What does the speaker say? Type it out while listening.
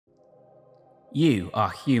You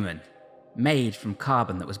are human, made from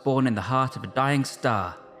carbon that was born in the heart of a dying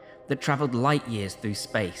star that travelled light years through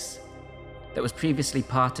space, that was previously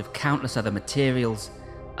part of countless other materials,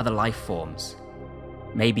 other life forms,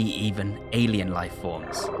 maybe even alien life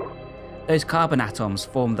forms. Those carbon atoms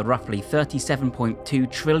form the roughly 37.2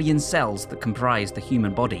 trillion cells that comprise the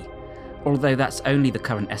human body, although that's only the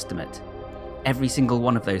current estimate. Every single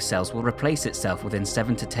one of those cells will replace itself within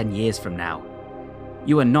 7 to 10 years from now.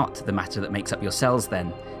 You are not the matter that makes up your cells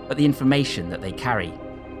then, but the information that they carry,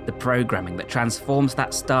 the programming that transforms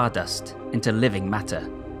that stardust into living matter.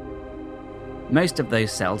 Most of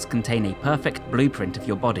those cells contain a perfect blueprint of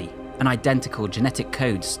your body, an identical genetic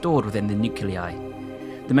code stored within the nuclei,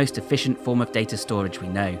 the most efficient form of data storage we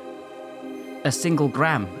know. A single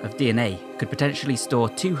gram of DNA could potentially store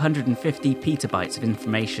 250 petabytes of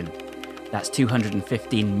information. That's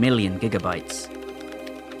 215 million gigabytes.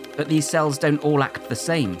 But these cells don't all act the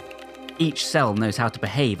same. Each cell knows how to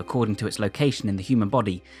behave according to its location in the human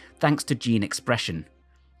body, thanks to gene expression.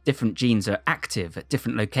 Different genes are active at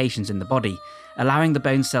different locations in the body, allowing the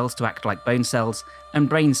bone cells to act like bone cells and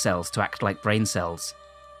brain cells to act like brain cells,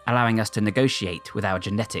 allowing us to negotiate with our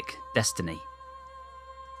genetic destiny.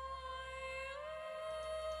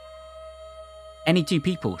 Any two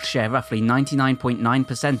people share roughly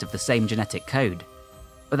 99.9% of the same genetic code,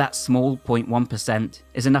 but that small 0.1%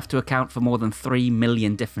 is enough to account for more than 3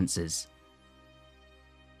 million differences.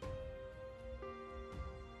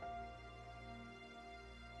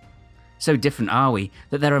 So different are we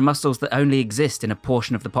that there are muscles that only exist in a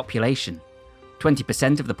portion of the population.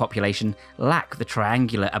 20% of the population lack the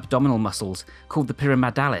triangular abdominal muscles called the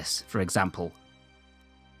pyramidalis, for example.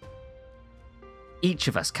 Each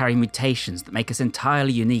of us carry mutations that make us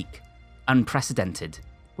entirely unique, unprecedented.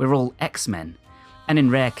 We're all X-Men, and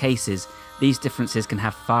in rare cases, these differences can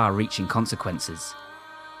have far-reaching consequences.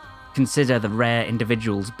 Consider the rare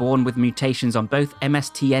individuals born with mutations on both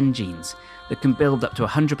MSTN genes that can build up to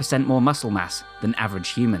 100% more muscle mass than average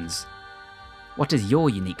humans. What is your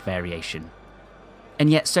unique variation? And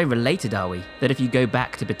yet so related are we that if you go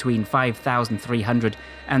back to between 5,300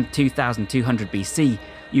 and 2,200 BC,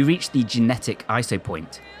 you reach the genetic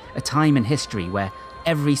isopoint, a time in history where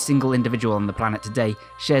every single individual on the planet today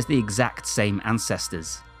shares the exact same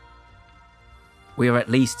ancestors. We are at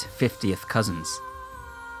least 50th cousins.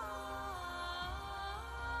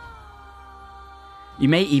 You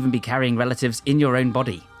may even be carrying relatives in your own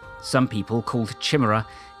body. Some people, called chimera,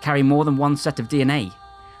 carry more than one set of DNA.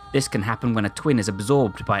 This can happen when a twin is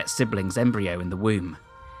absorbed by its sibling's embryo in the womb.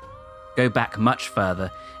 Go back much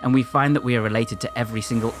further, and we find that we are related to every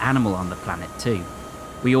single animal on the planet too.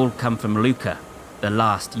 We all come from Luca, the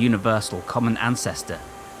last universal common ancestor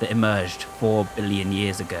that emerged 4 billion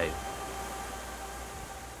years ago.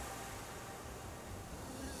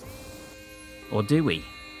 Or do we?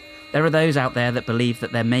 There are those out there that believe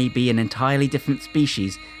that there may be an entirely different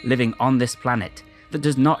species living on this planet that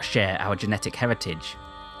does not share our genetic heritage,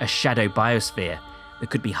 a shadow biosphere that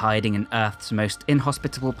could be hiding in Earth's most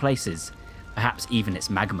inhospitable places, perhaps even its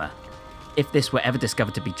magma. If this were ever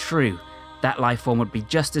discovered to be true, that life form would be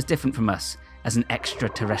just as different from us as an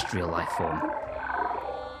extraterrestrial life form.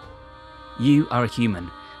 You are a human,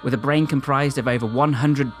 with a brain comprised of over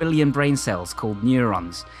 100 billion brain cells called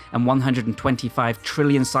neurons and 125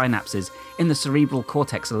 trillion synapses in the cerebral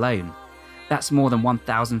cortex alone. That's more than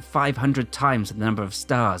 1,500 times the number of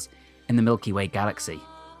stars in the Milky Way galaxy.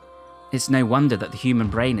 It's no wonder that the human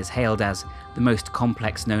brain is hailed as the most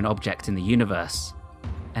complex known object in the universe,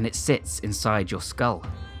 and it sits inside your skull.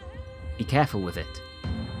 Be careful with it.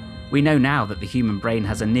 We know now that the human brain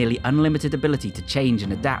has a nearly unlimited ability to change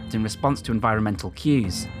and adapt in response to environmental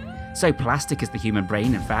cues. So plastic is the human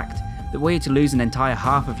brain, in fact, that were you to lose an entire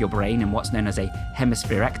half of your brain in what's known as a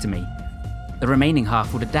hemispherectomy, the remaining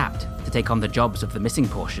half would adapt to take on the jobs of the missing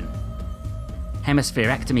portion.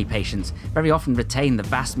 Hemispherectomy patients very often retain the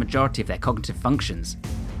vast majority of their cognitive functions,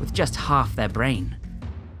 with just half their brain.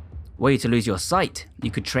 Were you to lose your sight,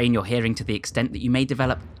 you could train your hearing to the extent that you may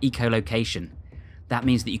develop echolocation. That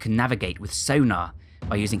means that you can navigate with sonar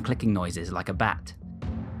by using clicking noises like a bat.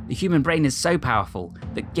 The human brain is so powerful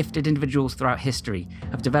that gifted individuals throughout history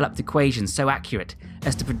have developed equations so accurate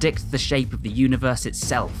as to predict the shape of the universe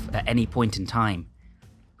itself at any point in time.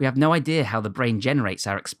 We have no idea how the brain generates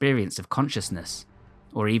our experience of consciousness,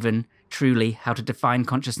 or even, truly, how to define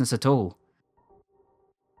consciousness at all.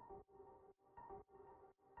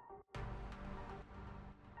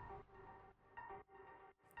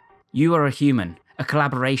 You are a human, a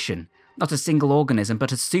collaboration, not a single organism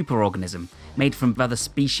but a superorganism made from other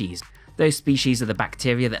species. Those species are the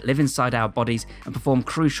bacteria that live inside our bodies and perform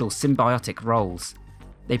crucial symbiotic roles.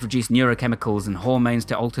 They produce neurochemicals and hormones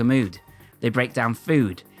to alter mood. They break down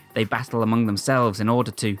food. They battle among themselves in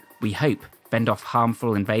order to, we hope, fend off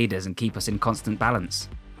harmful invaders and keep us in constant balance.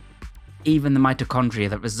 Even the mitochondria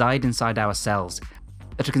that reside inside our cells,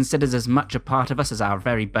 that are considered as much a part of us as our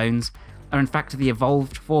very bones, are in fact the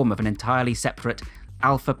evolved form of an entirely separate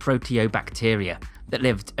alphaproteobacteria that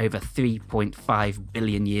lived over 3.5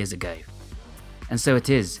 billion years ago. And so it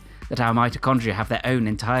is that our mitochondria have their own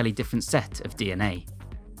entirely different set of DNA.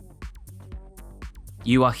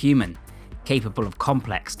 You are human, capable of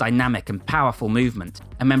complex, dynamic and powerful movement,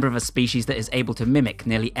 a member of a species that is able to mimic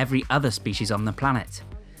nearly every other species on the planet.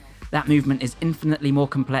 That movement is infinitely more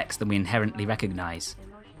complex than we inherently recognise.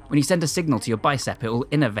 When you send a signal to your bicep, it will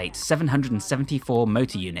innervate 774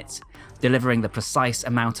 motor units, delivering the precise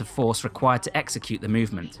amount of force required to execute the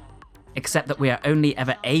movement. Except that we are only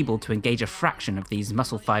ever able to engage a fraction of these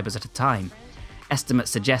muscle fibres at a time.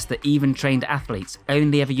 Estimates suggest that even trained athletes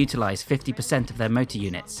only ever utilise 50% of their motor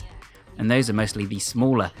units, and those are mostly the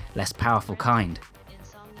smaller, less powerful kind.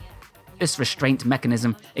 This restraint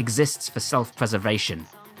mechanism exists for self-preservation.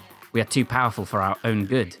 We are too powerful for our own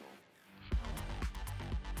good.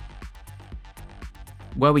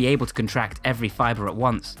 Were we able to contract every fibre at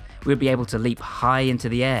once, we would be able to leap high into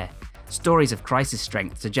the air. Stories of crisis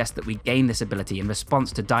strength suggest that we gain this ability in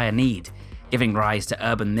response to dire need, giving rise to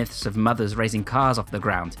urban myths of mothers raising cars off the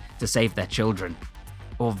ground to save their children,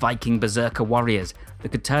 or Viking berserker warriors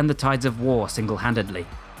that could turn the tides of war single-handedly.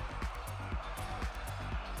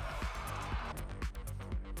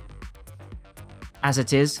 As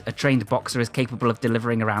it is, a trained boxer is capable of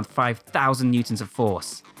delivering around 5,000 newtons of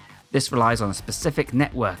force. This relies on a specific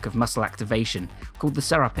network of muscle activation called the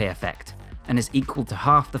Serape effect, and is equal to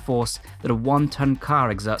half the force that a 1-ton car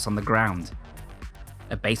exerts on the ground.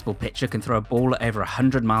 A baseball pitcher can throw a ball at over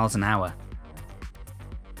 100 miles an hour.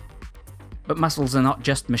 But muscles are not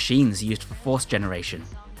just machines used for force generation.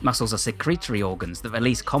 Muscles are secretory organs that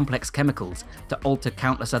release complex chemicals to alter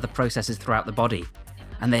countless other processes throughout the body.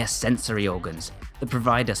 And they are sensory organs that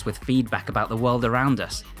provide us with feedback about the world around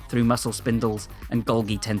us through muscle spindles and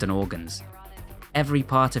Golgi tendon organs. Every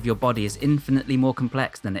part of your body is infinitely more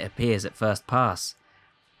complex than it appears at first pass.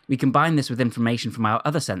 We combine this with information from our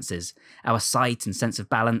other senses, our sight and sense of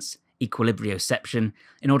balance, equilibrioception,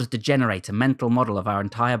 in order to generate a mental model of our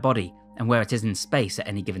entire body and where it is in space at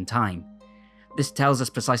any given time. This tells us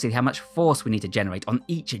precisely how much force we need to generate on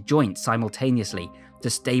each joint simultaneously to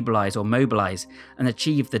stabilize or mobilize and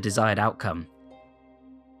achieve the desired outcome.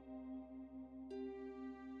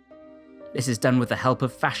 This is done with the help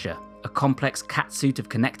of fascia, a complex catsuit of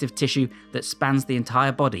connective tissue that spans the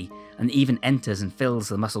entire body and even enters and fills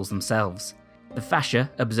the muscles themselves. The fascia,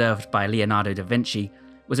 observed by Leonardo da Vinci,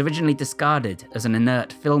 was originally discarded as an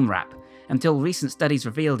inert film wrap until recent studies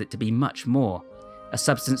revealed it to be much more, a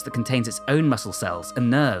substance that contains its own muscle cells and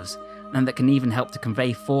nerves, and that can even help to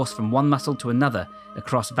convey force from one muscle to another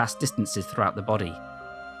across vast distances throughout the body.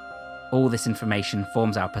 All this information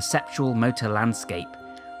forms our perceptual motor landscape.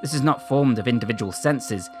 This is not formed of individual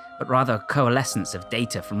senses, but rather a coalescence of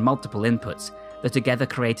data from multiple inputs that together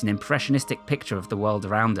create an impressionistic picture of the world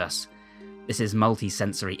around us. This is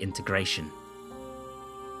multisensory integration.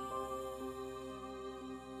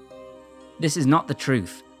 This is not the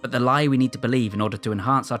truth, but the lie we need to believe in order to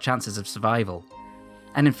enhance our chances of survival.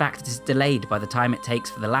 And in fact, it is delayed by the time it takes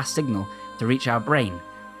for the last signal to reach our brain,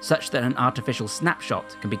 such that an artificial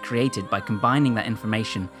snapshot can be created by combining that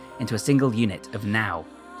information into a single unit of now,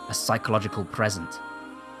 a psychological present.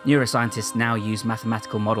 Neuroscientists now use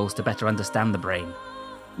mathematical models to better understand the brain.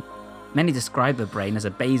 Many describe the brain as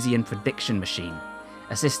a Bayesian prediction machine,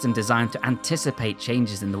 a system designed to anticipate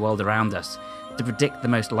changes in the world around us, to predict the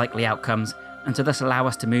most likely outcomes, and to thus allow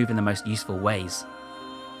us to move in the most useful ways.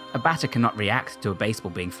 A batter cannot react to a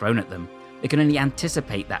baseball being thrown at them. They can only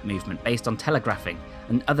anticipate that movement based on telegraphing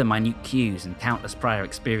and other minute cues and countless prior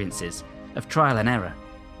experiences of trial and error.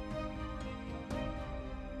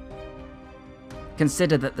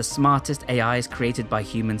 Consider that the smartest AIs created by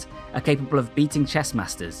humans are capable of beating chess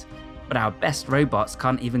masters, but our best robots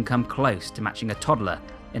can't even come close to matching a toddler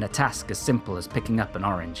in a task as simple as picking up an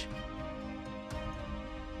orange.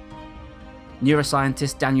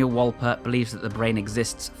 Neuroscientist Daniel Wolpert believes that the brain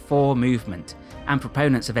exists for movement, and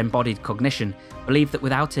proponents of embodied cognition believe that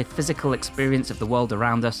without a physical experience of the world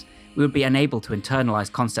around us, we would be unable to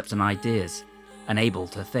internalize concepts and ideas, unable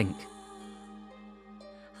to think.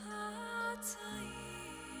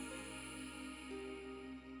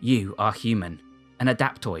 You are human, an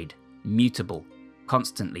adaptoid, mutable,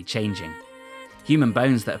 constantly changing. Human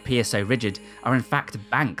bones that appear so rigid are in fact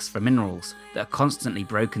banks for minerals that are constantly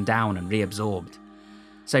broken down and reabsorbed.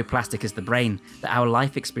 So plastic is the brain that our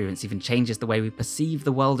life experience even changes the way we perceive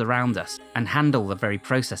the world around us and handle the very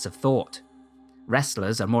process of thought.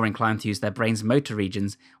 Wrestlers are more inclined to use their brain's motor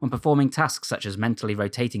regions when performing tasks such as mentally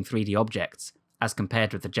rotating 3D objects, as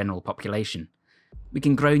compared with the general population. We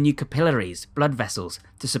can grow new capillaries, blood vessels,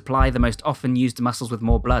 to supply the most often used muscles with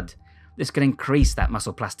more blood. This can increase that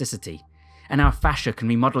muscle plasticity. And our fascia can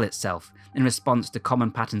remodel itself in response to common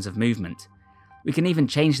patterns of movement. We can even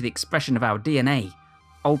change the expression of our DNA,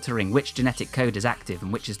 altering which genetic code is active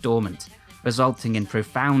and which is dormant, resulting in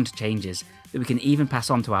profound changes that we can even pass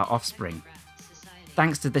on to our offspring.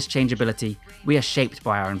 Thanks to this changeability, we are shaped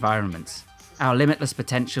by our environments. Our limitless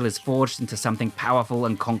potential is forged into something powerful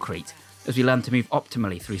and concrete as we learn to move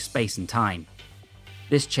optimally through space and time.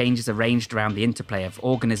 This change is arranged around the interplay of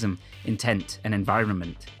organism, intent, and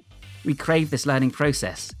environment. We crave this learning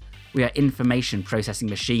process. We are information processing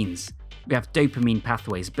machines. We have dopamine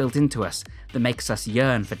pathways built into us that makes us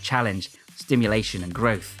yearn for challenge, stimulation, and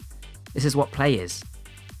growth. This is what play is.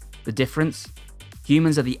 The difference?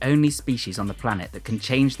 Humans are the only species on the planet that can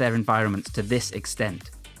change their environments to this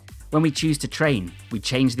extent. When we choose to train, we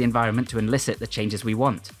change the environment to elicit the changes we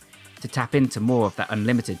want, to tap into more of that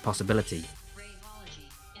unlimited possibility.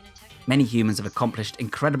 Many humans have accomplished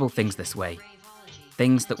incredible things this way,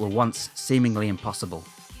 things that were once seemingly impossible.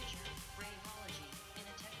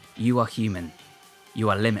 You are human. You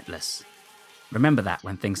are limitless. Remember that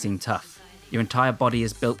when things seem tough. Your entire body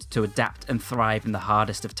is built to adapt and thrive in the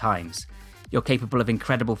hardest of times. You're capable of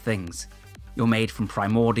incredible things. You're made from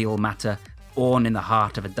primordial matter, born in the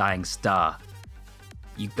heart of a dying star.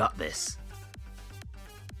 You got this.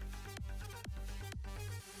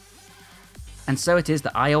 And so it is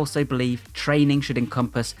that I also believe training should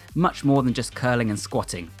encompass much more than just curling and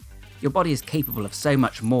squatting. Your body is capable of so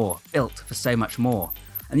much more, built for so much more,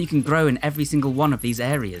 and you can grow in every single one of these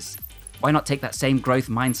areas. Why not take that same growth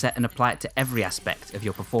mindset and apply it to every aspect of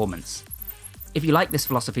your performance? If you like this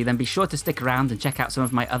philosophy, then be sure to stick around and check out some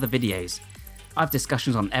of my other videos. I have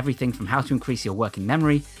discussions on everything from how to increase your working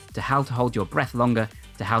memory, to how to hold your breath longer,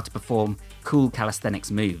 to how to perform cool calisthenics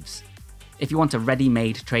moves. If you want a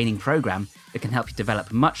ready-made training program that can help you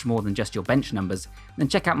develop much more than just your bench numbers, then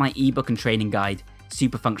check out my ebook and training guide,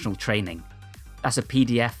 Super Functional Training. That's a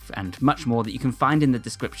PDF and much more that you can find in the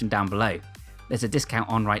description down below. There's a discount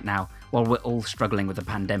on right now while we're all struggling with the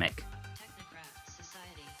pandemic.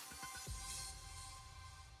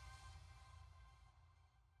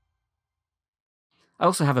 I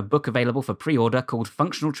also have a book available for pre-order called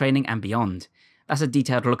Functional Training and Beyond. That's a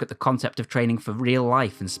detailed look at the concept of training for real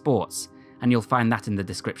life and sports, and you'll find that in the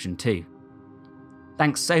description too.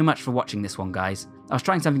 Thanks so much for watching this one, guys. I was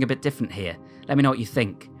trying something a bit different here. Let me know what you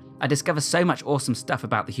think. I discovered so much awesome stuff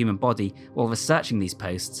about the human body while researching these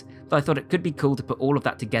posts that I thought it could be cool to put all of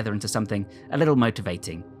that together into something a little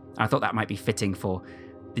motivating. I thought that might be fitting for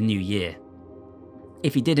the new year.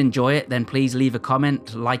 If you did enjoy it, then please leave a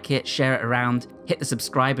comment, like it, share it around, hit the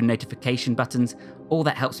subscribe and notification buttons. All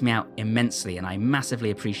that helps me out immensely, and I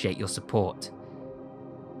massively appreciate your support.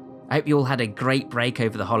 I hope you all had a great break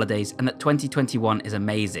over the holidays and that 2021 is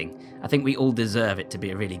amazing. I think we all deserve it to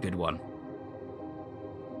be a really good one.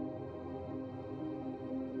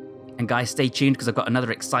 And guys, stay tuned because I've got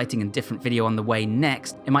another exciting and different video on the way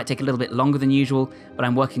next. It might take a little bit longer than usual, but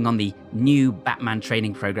I'm working on the new Batman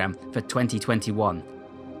training program for 2021.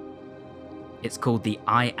 It's called the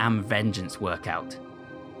I Am Vengeance workout.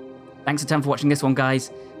 Thanks a ton for watching this one,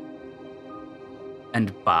 guys.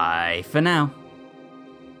 And bye for now.